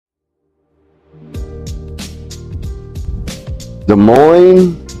Des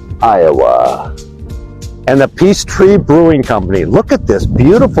Moines, Iowa. And the Peachtree Brewing Company. Look at this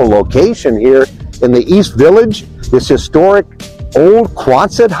beautiful location here in the East Village, this historic old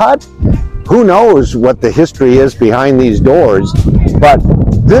Quonset hut. Who knows what the history is behind these doors, but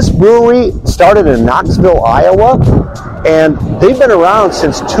this brewery started in Knoxville, Iowa, and they've been around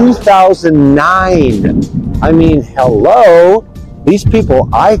since 2009. I mean, hello. These people,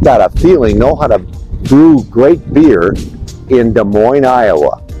 I got a feeling, know how to brew great beer in Des Moines,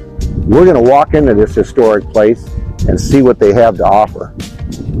 Iowa. We're going to walk into this historic place and see what they have to offer.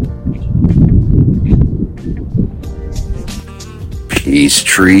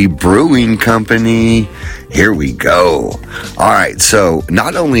 Peachtree Brewing Company. Here we go. All right, so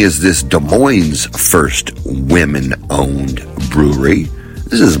not only is this Des Moines' first women-owned brewery,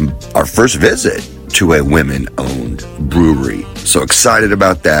 this is our first visit to a women-owned brewery. So excited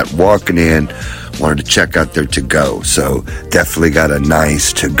about that. Walking in, wanted to check out their to-go. So definitely got a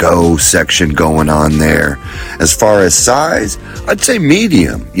nice to-go section going on there. As far as size, I'd say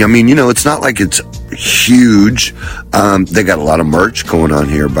medium. I mean, it's not like it's huge. They got a lot of merch going on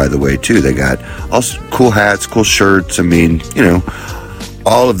here, by the way, too. They got also cool hats, cool shirts. I mean,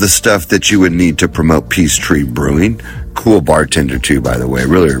 all of the stuff that you would need to promote Peachtree Brewing. Cool bartender too, by the way.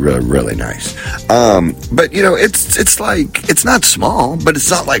 Really, really, really nice. But it's like, it's not small, but it's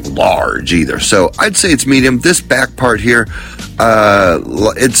not like large either. So I'd say it's medium. This back part here,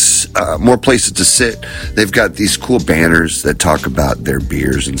 it's more places to sit. They've got these cool banners that talk about their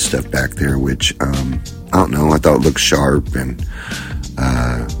beers and stuff back there, which I don't know. I thought it looked sharp and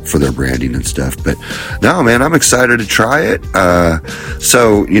for their branding and stuff. But no, man, I'm excited to try it.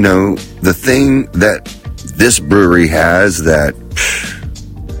 So the thing that this brewery has that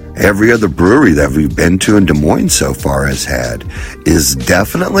every other brewery that we've been to in Des Moines so far has had is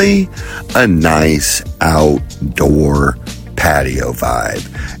definitely a nice outdoor patio vibe.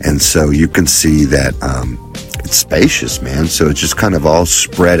 And so you can see that it's spacious, man. So it's just kind of all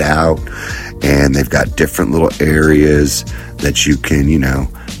spread out, and they've got different little areas that you can,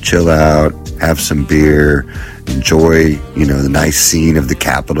 chill out, have some beer, enjoy, the nice scene of the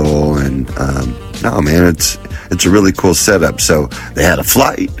Capitol. And no, man, it's a really cool setup. So they had a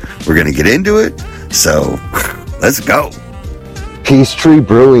flight. We're going to get into it. So let's go. Peachtree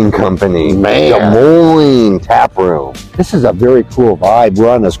Brewing Company, Man. Des Moines Tap Room. This is a very cool vibe. We're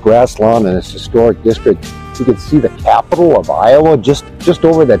on this grass lawn in this historic district. You can see the capital of Iowa just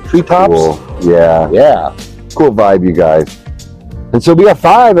over the treetops. Cool. Yeah. Cool vibe, you guys. And so we got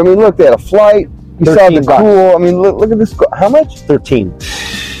 5. I mean, look, they had a flight. You saw the $13. cool. I mean, look at this. How much? 13.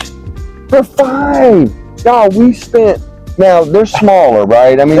 For 5. No, we spent. Now they're smaller,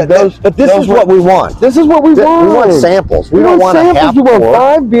 right? I mean, but this is what we want. This is what we want. We want samples. We don't want a half You want pour.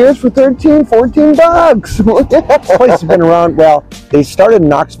 5 beers for $13, $14. This place has been around. Well, they started in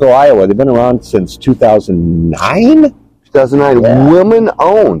Knoxville, Iowa. They've been around since 2009. 2009, Yeah.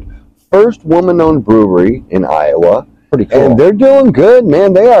 woman-owned. First woman-owned brewery in Iowa. Pretty cool. And they're doing good,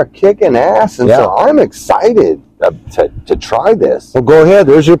 man. They are kicking ass. And so I'm excited to try this. Well, go ahead.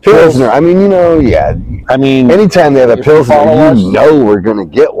 There's your Pilsner. Pilsner. I mean, I mean, anytime they have a if you Pilsner, follow us- we're going to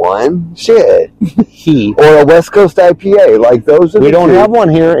get one. Shit. he. Or a West Coast IPA. Like those are We the don't two. have one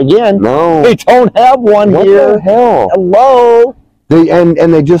here again. No. We don't have one What here. the hell? Hello. And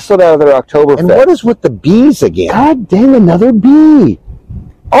they just sold out of their Oktoberfest. And what is with the bees again? God dang, another bee.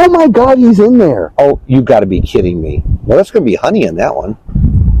 Oh my God, he's in there. Oh, you got to be kidding me. Well, that's going to be honey in that one.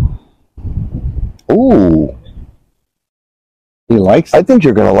 Ooh. He likes it. I think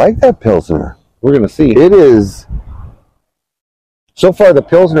you're going to like that Pilsner. We're going to see. It is. So far, the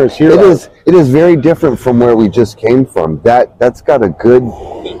Pilsners here. It is very different from where we just came from. That's got a good,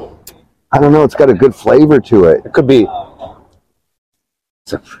 I don't know, it's got a good flavor to it. It could be.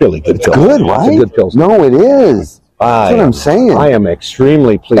 It's a really good It's Pilsner. good, right? It's a good Pilsner. No, it is. That's what I'm saying. I am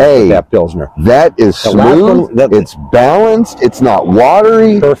extremely pleased with that Pilsner. That is The last smooth. one- It's balanced. It's not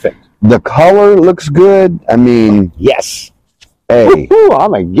watery. Perfect. The color looks good. I mean, Yes. hey. Woo-hoo,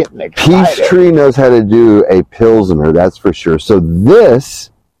 I'm getting excited. Peachtree knows how to do a Pilsner, that's for sure. So this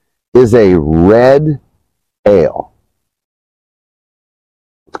is a red ale.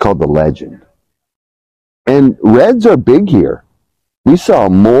 It's called the Legend. And reds are big here. We saw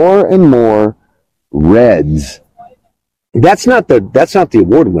more and more reds. That's not the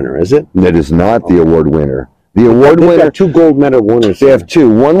award winner, is it? That is not the award winner. The award They've winner. got 2 gold medal winners. They have 2.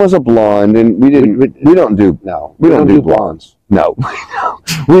 One was a blonde, and we don't do. No, We don't do blondes. No,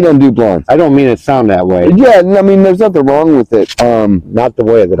 we don't do blondes. I don't mean it sound that way. Yeah, I mean, there's nothing wrong with it. Not the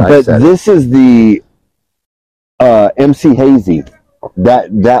way that I But said it. this is the MC Hazy. That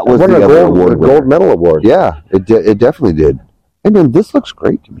was Won the a other gold award winner. medal award. Yeah, it definitely did. Hey, man, this looks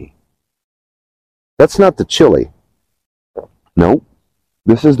great to me. That's not the chili. Nope.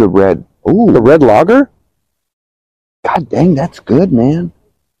 This is the red. Ooh, The red lager? God dang, that's good, man.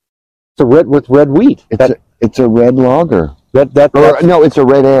 It's a red with red wheat. It's a red lager. No, it's a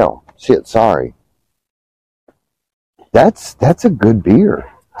red ale. Shit, sorry. That's a good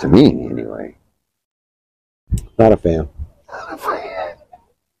beer to me, anyway. Not a fan.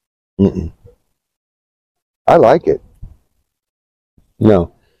 Mm-mm. I like it.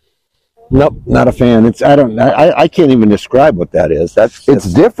 No. Nope, not a fan. I can't even describe what that is.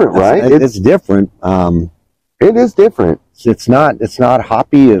 It's different, right? It's different. It is different. It's not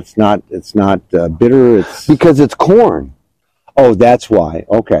hoppy. It's not bitter. It's because it's corn. Oh, that's why.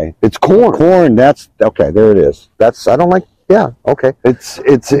 Okay, it's corn. Corn. That's okay. There it is. I don't like. Yeah. Okay. It's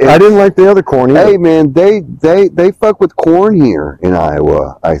I didn't like the other corn either. Hey man, they fuck with corn here in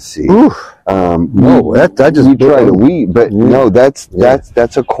Iowa. I see. Oof. No, we tried a wheat, but no, that's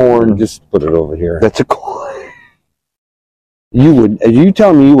a corn. Just put it over here. That's a corn. You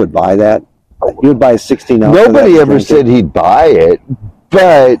tell me you would buy that? You would buy a 16 ounce? Nobody ever said he'd buy it,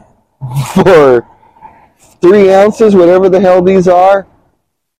 but for 3 ounces, whatever the hell these are,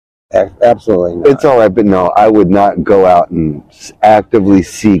 absolutely not. It's all right, but no, I would not go out and actively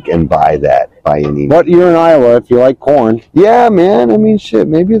seek and buy that by any means. But you're in Iowa if you like corn. Yeah, man. I mean, shit,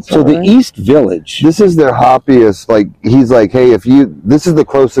 maybe it's so. The East Village. This is their hoppiest. Like, he's like, hey, this is the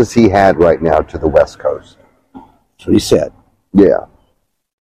closest he had right now to the West Coast. That's what he said. Yeah.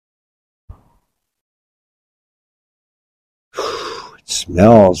 It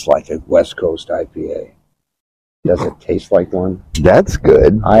smells like a West Coast IPA. Does it taste like one? That's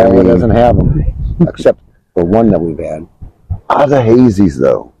good. Iowa doesn't have them, except for one that we've had. The hazies,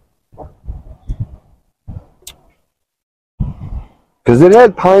 though. Because it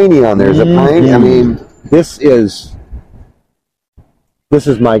had piney on there. Is it piney? I mean, this is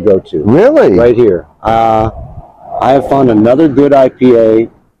my go-to. Really? Right here. I have found another good IPA.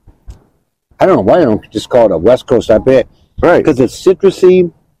 I don't know why I don't just call it a West Coast IPA. Right. Because it's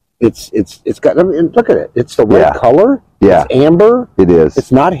citrusy. It's got. I mean, look at it. It's the red color. Yeah. It's amber. It is.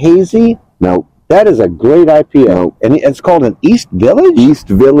 It's not hazy. Nope. That is a great IPA. Nope. And it's called an East Village? East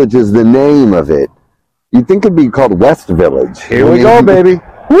Village is the name of it. You'd think it'd be called West Village. Here we go, baby.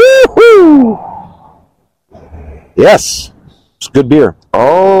 Woo-hoo! Yes. It's good beer.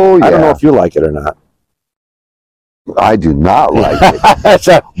 Oh, yeah. I don't know if you like it or not. I do not like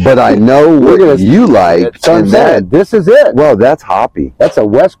it. But I know what you like. This is it. Well, that's hoppy. That's a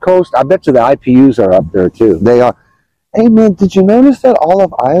West Coast. I bet you the IPUs are up there, too. They are. Hey, man, did you notice that all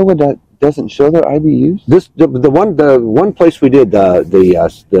of Iowa doesn't show their IBUs? The one place we did,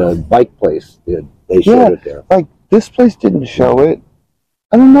 the bike place, they showed it there. Like, this place didn't show it.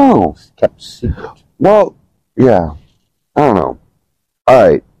 I don't know. It's kept secret. Well, yeah. I don't know. All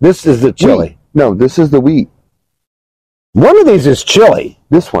right. This is the chili. Wheat. No, this is the wheat. One of these is chili.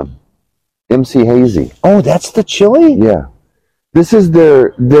 This one. MC Hazy. Oh, that's the chili? Yeah. This is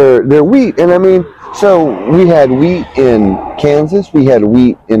their wheat. And I mean, so we had wheat in Kansas. We had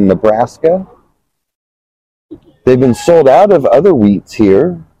wheat in Nebraska. They've been sold out of other wheats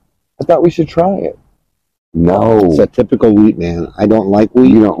here. I thought we should try it. No. It's a typical wheat, man. I don't like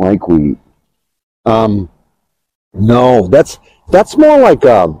wheat. You don't like wheat. No, that's more like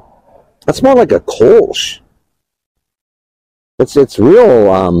a Kolsch. It's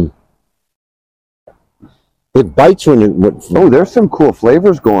real. It bites when it. Oh, there's some cool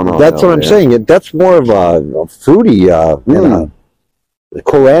flavors going on. That's what I'm saying. That's more of a fruity, and a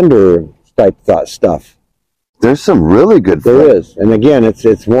coriander type stuff. There's some really good. There is, and again,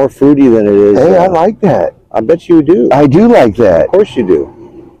 it's more fruity than it is. Hey, I like that. I bet you do. I do like that. Of course you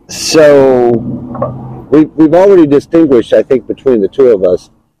do. So we've already distinguished, I think, between the two of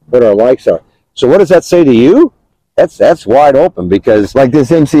us what our likes are. So what does that say to you? That's wide open, because like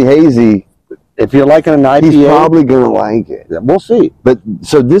this MC Hazy, if you're liking an IPA, he's probably gonna like it. We'll see. But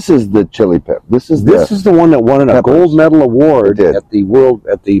so this is the chili pepper. This is the one that won a gold medal award at the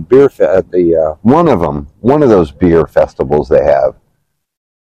one of them, one of those beer festivals they have.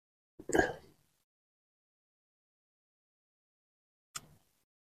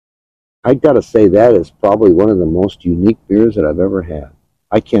 I gotta say that is probably one of the most unique beers that I've ever had.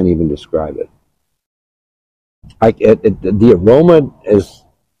 I can't even describe it. The aroma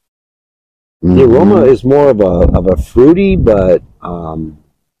is more of a fruity, but and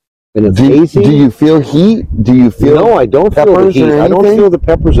it's hazy. Do you feel heat? Do you feel? No, I don't feel the heat. I don't feel the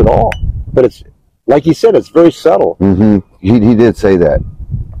peppers at all. But it's like you said, it's very subtle. Mm-hmm. He did say that.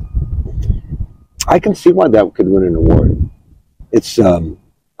 I can see why that could win an award. It's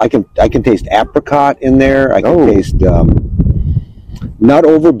I can taste apricot in there. I can taste not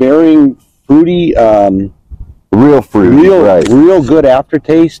overbearing, fruity, real fruity, right? real good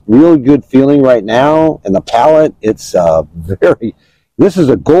aftertaste, real good feeling right now, and the palate. It's This is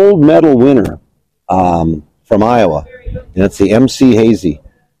a gold medal winner from Iowa, and it's the MC Hazy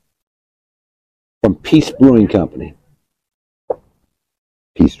from Peace Brewing Company.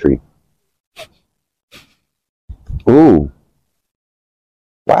 Peachtree. Ooh.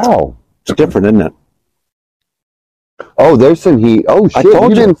 Wow. It's different, isn't it? Oh, there's some heat. Oh, shit. told You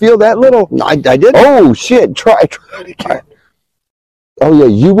you. didn't feel that little? I did. Oh, shit. Try it again. Oh, yeah.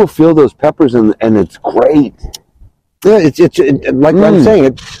 You will feel those peppers, and it's great. Yeah, it's like I'm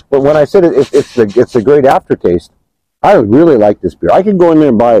saying. But when I said it's a great aftertaste. I really like this beer. I could go in there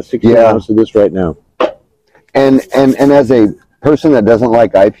and buy a 16 ounce of this right now. And as a person that doesn't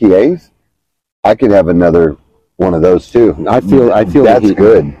like IPAs, I could have another one of those too. I feel that's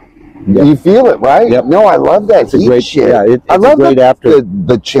good. Yep. You feel it, right? Yep. No, I love that. It's a great shit. Yeah, I love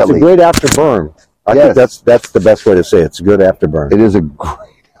the chili. It's a great afterburn. I think that's the best way to say it. It's a good afterburn. It is a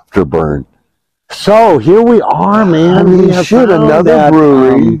great afterburn. So here we are, man. I mean, another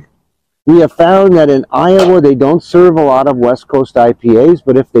brewery. We have found that in Iowa they don't serve a lot of West Coast IPAs,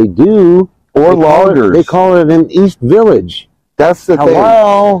 but if they do, or lagers, they call it an East Village. That's the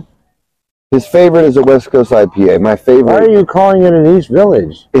thing. His favorite is a West Coast IPA. My favorite. Why are you calling it an East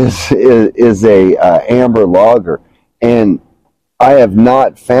Village? Is a amber lager, and I have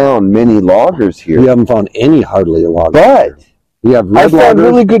not found many lagers here. You haven't found any hardly a lager, but you have red I found lagers.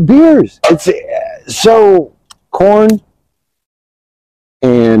 really good beers. It's so corn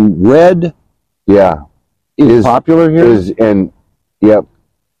and red. Yeah, is popular here. Yep.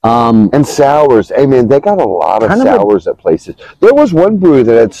 And sours. Hey man, they got a lot of sours at places. There was one brewery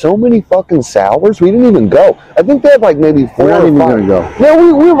that had so many fucking sours, we didn't even go. I think they had like maybe 4 We're not or even 5. going to go.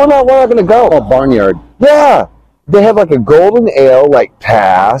 No, we're not going to go. Oh, Barnyard. Yeah. They had like a golden ale, like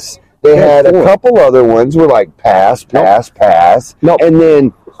pass. They had a couple other ones were like pass. Nope. And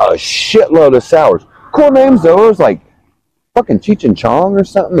then a shitload of sours. Cool names though. It was like fucking Cheech and Chong or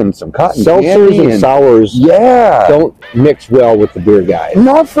something, and some cotton seltzers candy and sours. Yeah, don't mix well with the beer guys.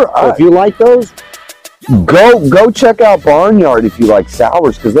 Not for us. So if you like those, go check out Barnyard if you like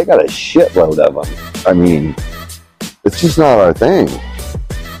sours, because they got a shitload of them. I mean, it's just not our thing.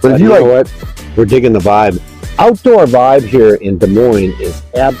 But if you know what, we're digging the vibe. Outdoor vibe here in Des Moines is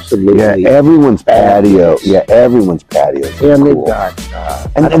absolutely everyone's patio. Yeah, everyone's patio. And cool. they've got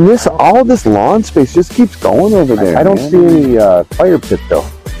and this all this lawn space just keeps going over there. I don't see any fire pit though.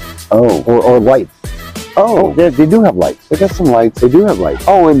 Oh, or lights. Oh, they do have lights. They got some lights. They do have lights.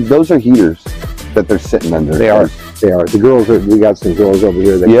 Oh, and those are heaters that they're sitting under. They are. The girls are. We got some girls over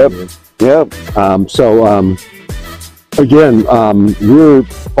here. Yep. Again, we're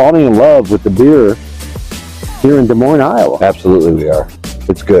falling in love with the beer here in Des Moines, Iowa. Absolutely, we are.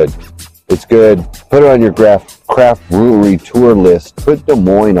 It's good. It's good. Put it on your craft brewery tour list. Put Des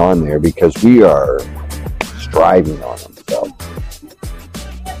Moines on there because we are striving on them. So